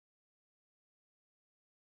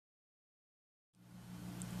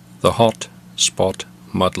the hot Spot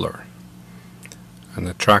Muddler, an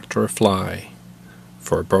attractor fly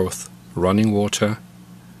for both running water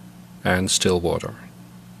and still water.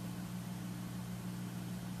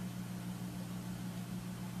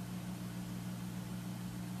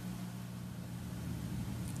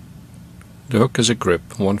 The hook is a grip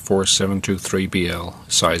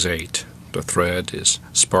 14723BL size 8. The thread is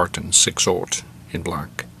Sparton 6/0 in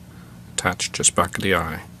black, attached just back of the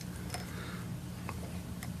eye.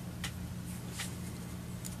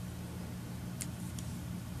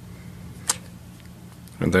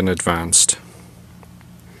 And then advanced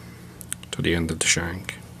to the end of the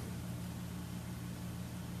shank.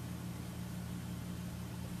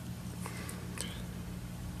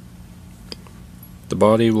 The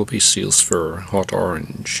body will be seal's fur, hot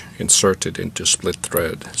orange, inserted into split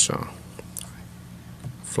thread, so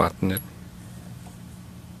flatten it.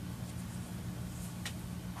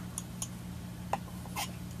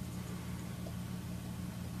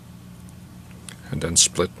 And then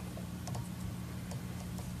split.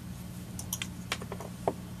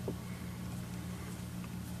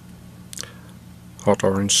 Hot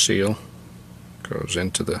orange seal goes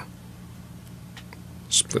into the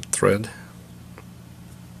split thread,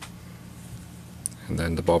 and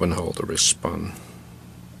then the bobbin holder is spun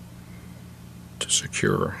to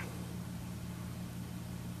secure.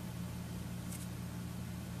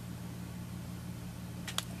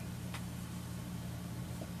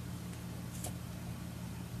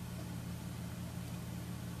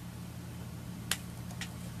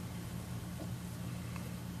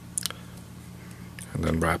 And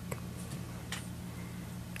then wrap.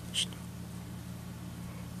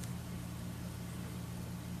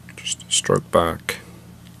 Just stroke back.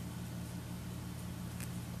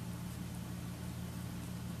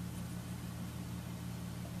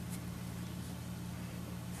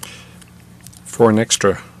 For an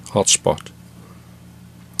extra hot spot,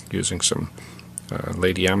 using some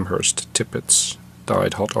Lady Amherst tippets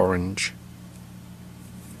dyed hot orange.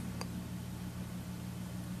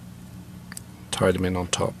 Tie them in on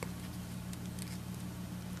top.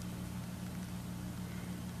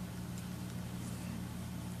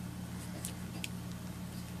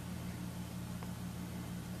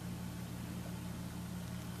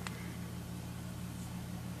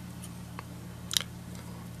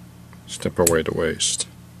 Step away the waist.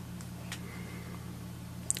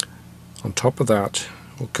 On top of that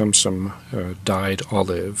will come some dyed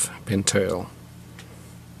olive pintail.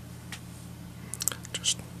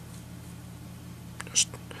 Just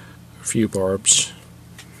a few barbs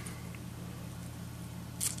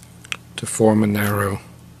to form a narrow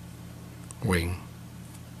wing.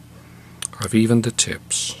 I've evened the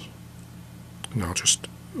tips, and I'll just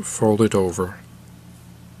fold it over.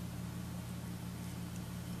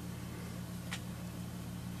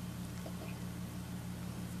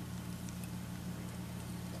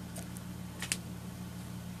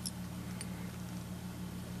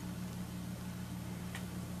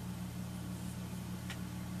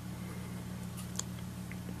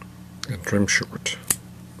 And trim short.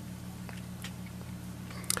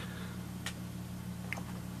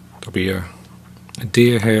 There'll be a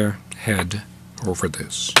deer hair head over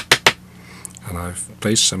this, and I've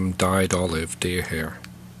placed some dyed olive deer hair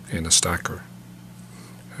in a stacker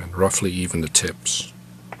and roughly even the tips.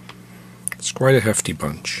 It's quite a hefty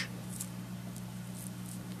bunch.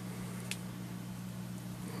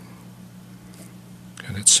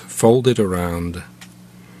 And it's folded around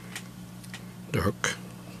the hook.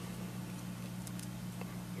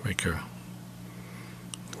 Make a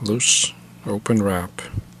loose, open wrap,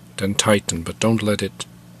 then tighten, but don't let it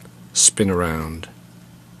spin around.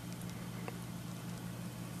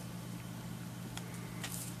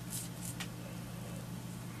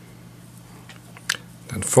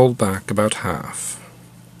 Then fold back about half.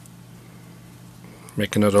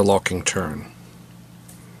 Make another locking turn.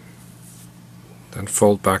 Then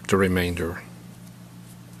fold back the remainder.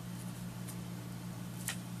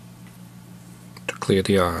 Clear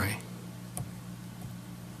the eye.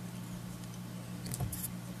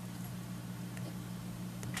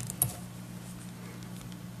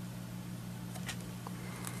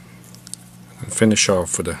 And finish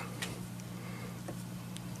off with a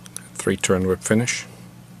 3-turn whip finish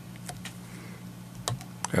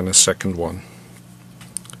and a second one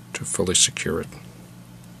to fully secure it.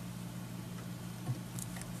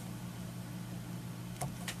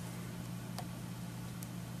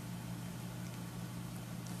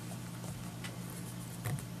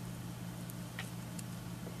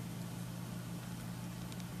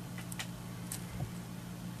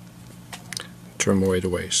 Trim away the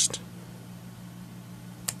waist.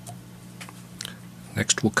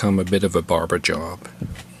 Next will come a bit of a barber job.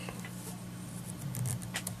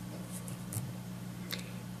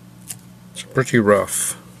 It's a pretty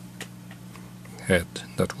rough head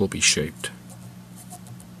that will be shaped.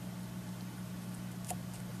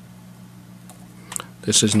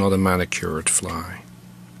 This is not a manicured fly.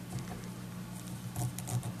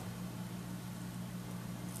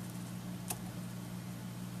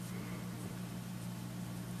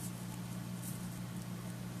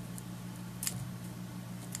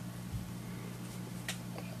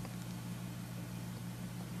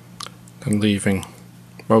 And leaving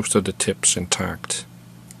most of the tips intact.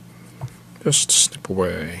 Just snip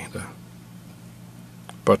away the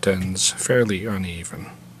butt ends fairly uneven.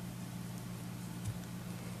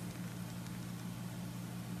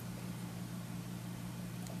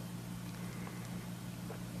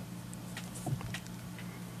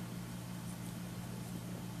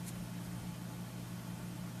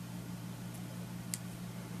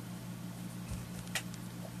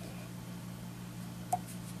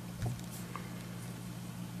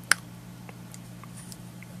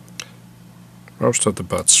 Most of the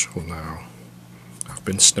butts will now have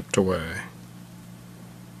been snipped away.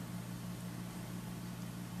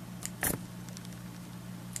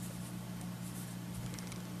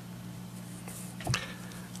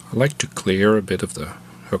 I like to clear a bit of the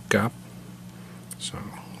hook gap, so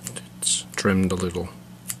it's trimmed a little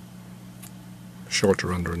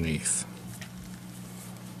shorter underneath.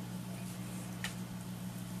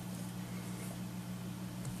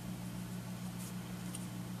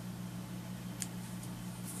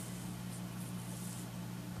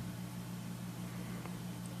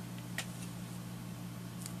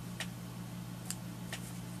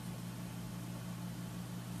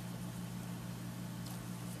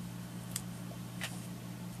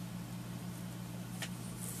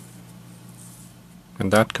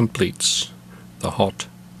 And that completes the hot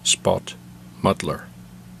spot muddler.